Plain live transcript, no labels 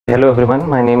Hello everyone,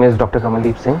 my name is Dr.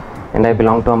 Kamaldeep Singh and I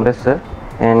belong to Amritsar,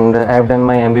 and I have done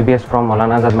my MBBS from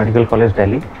Maulana Azad Medical College,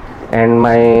 Delhi, and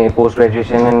my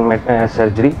post-graduation in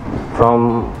surgery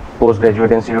from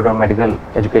Postgraduate Institute of Medical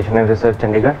Education and Research,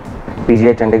 Chandigarh,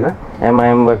 PGI Chandigarh, and I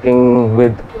am working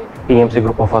with E.M.C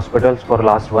group of hospitals for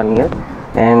last 1 year,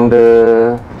 and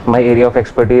my area of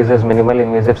expertise is minimal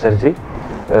invasive surgery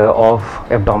of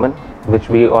abdomen, which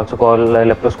we also call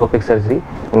laparoscopic surgery,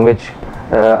 in which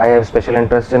I have special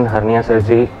interest in hernia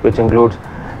surgery, which includes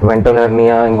ventral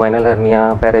hernia, inguinal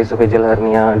hernia, paraesophageal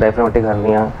hernia, diaphragmatic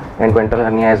hernia, and ventral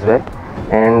hernia as well.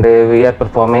 And we are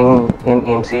performing in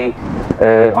E.M.C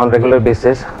on regular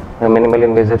basis minimal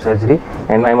invasive surgery,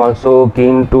 and I am also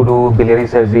keen to do biliary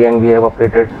surgery, and we have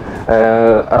operated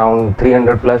around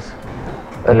 300 plus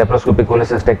laparoscopic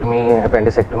cholecystectomy,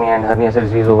 appendicectomy and hernia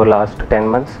surgeries over last 10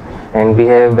 months, and we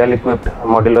have well equipped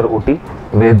modular OT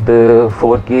with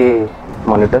 4K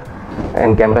monitor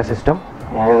and camera system,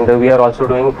 and we are also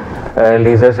doing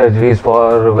laser surgeries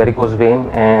for varicose vein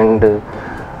and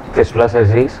fistula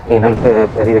surgeries, anal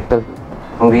perirectal.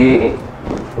 We,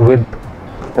 with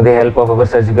the help of our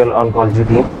surgical oncology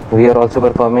team, we are also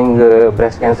performing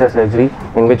breast cancer surgery,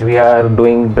 in which we are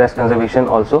doing breast conservation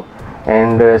also,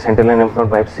 and sentinel lymph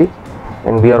node biopsy,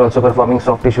 and we are also performing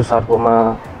soft tissue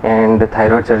sarcoma and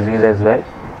thyroid surgeries as well.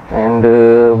 And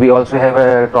we also have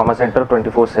a trauma center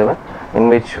 24/7, in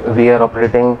which we are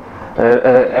operating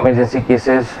emergency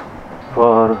cases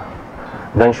for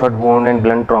gunshot wound and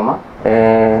blunt trauma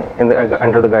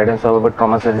under the guidance of our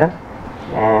trauma surgeon,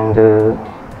 and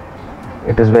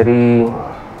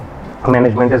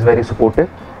management is very supportive,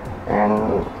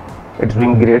 and it's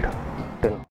been great till now.